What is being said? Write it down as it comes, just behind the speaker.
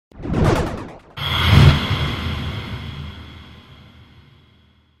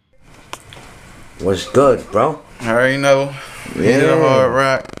What's good, bro? I already know. Yeah. The hard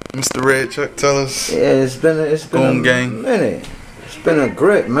rock. Mr. Red Chuck, tell us. Yeah, it's been Goon a gang. minute. It's been a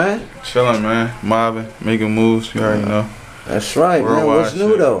grip, man. Chilling, man. Mobbing, making moves. You already know. That's right, man. Worldwide What's new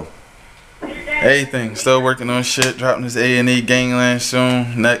shit. though? Everything. Still working on shit. Dropping this A&E Gangland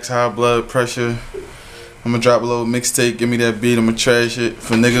soon. Next, High Blood Pressure. I'm gonna drop a little mixtape. Give me that beat. I'm gonna trash it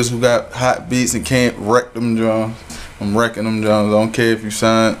for niggas who got hot beats and can't wreck them drums. I'm wrecking them drums. I don't care if you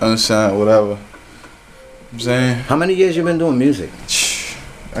sign, unsigned, whatever. I'm saying. How many years you been doing music?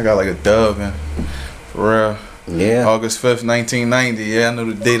 I got like a dub, man. For real. Yeah. August 5th, 1990. Yeah, I know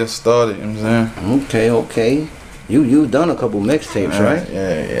the date I started. You know what I'm saying? Okay. You done a couple mixtapes, right?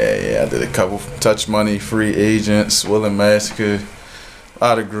 Yeah. I did a couple. Touch Money, Free Agents, Willing Massacre. A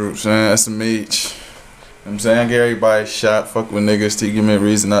lot of groups, man. SMH. You know what I'm saying? I get everybody shot. Fuck with niggas to give me a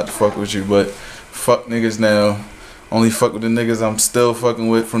reason not to fuck with you. But fuck niggas now. Only fuck with the niggas I'm still fucking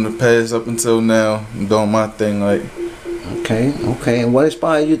with from the past up until now. I'm doing my thing, like. Okay. And what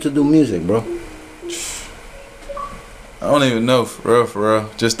inspired you to do music, bro? I don't even know, for real.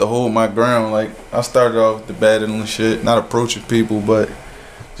 Just to hold my ground. Like, I started off with the battling shit, not approaching people, but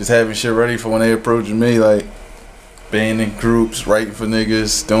just having shit ready for when they approaching me. Like, being in groups, writing for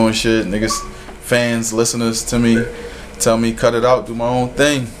niggas, doing shit. Niggas, fans, listeners to me, tell me cut it out, do my own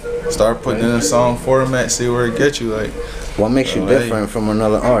thing. Start putting in a song format, see where it gets you. Like, What makes you different from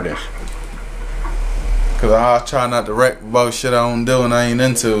another artist? Cause I try not to rap about shit I don't do and I ain't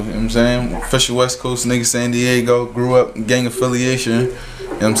into. You know what I'm saying? Official West Coast nigga, San Diego, grew up in gang affiliation. You know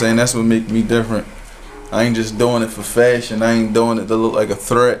what I'm saying? That's what make me different. I ain't just doing it for fashion. I ain't doing it to look like a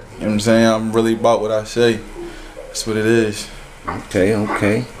threat. You know what I'm saying? I'm really about what I say. That's what it is.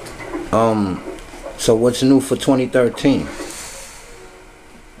 Okay. So what's new for 2013?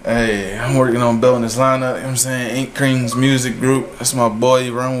 Hey, I'm working on building this lineup. You know what I'm saying? Ink Kings Music Group. That's my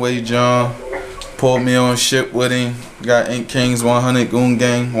boy, Runway John. Pulled me on shit with him. Got Ink Kings 100, Goon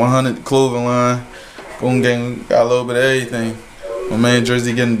Gang 100, Clothing Line. Goon Gang got a little bit of everything. My man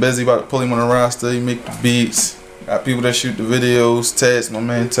Jersey getting busy, about to pull him on the roster. He make the beats. Got people that shoot the videos. Taz, my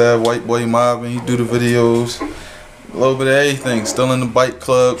man Tab, White Boy Mobbing, he do the videos. A little bit of everything. Still in the bike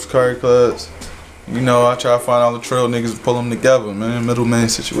clubs, car clubs. You know, I try to find all the trail niggas and pull them together, man. Middleman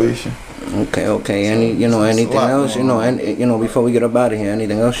situation. Okay. Anything else? Before we get up out of here,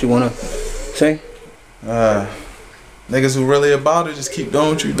 anything else you wanna say? Niggas who really about it, just keep doing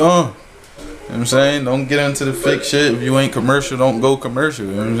what you doing. You know what I'm saying? Don't get into the fake shit. If you ain't commercial, don't go commercial.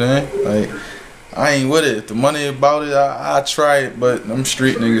 You know what I'm saying? Like, I ain't with it. If the money about it, I try it, but I'm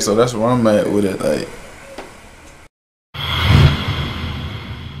street nigga, so that's where I'm at with it. Like,